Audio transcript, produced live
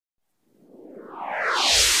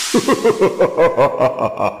Most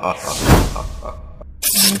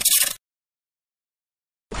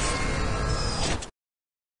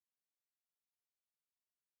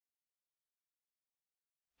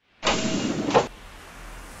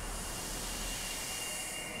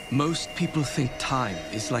people think time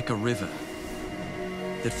is like a river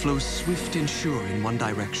that flows swift and sure in one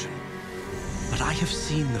direction. But I have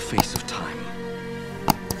seen the face of time,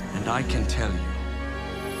 and I can tell you,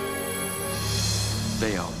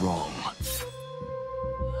 they are wrong.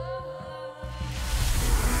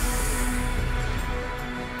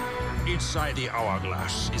 Inside the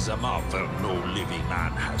hourglass is a marvel no living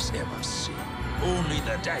man has ever seen. Only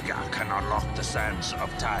the dagger can unlock the sands of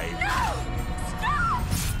time. No! Stop!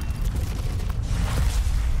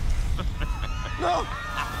 No!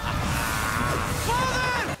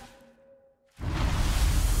 Father!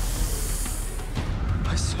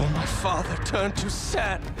 I saw my father turn to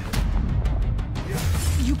sand.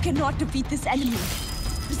 You cannot defeat this enemy.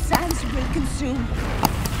 The sands will consume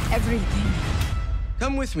everything.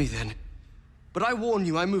 Come with me, then. But I warn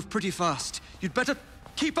you, I move pretty fast. You'd better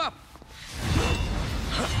keep up!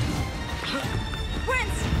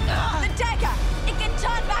 Prince! The dagger! It can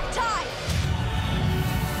turn back time!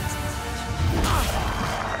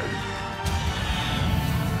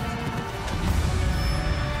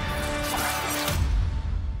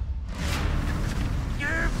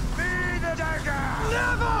 Give me the dagger!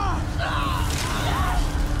 Never!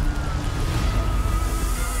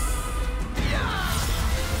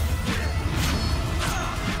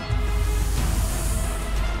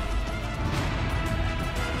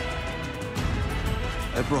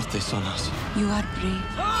 I brought this on us. You are brave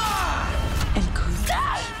and good.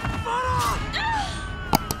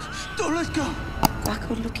 Don't let go!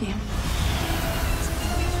 Back or look him.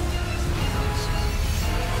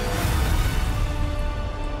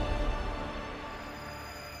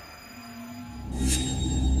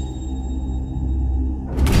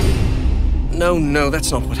 No,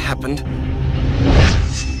 that's not what happened.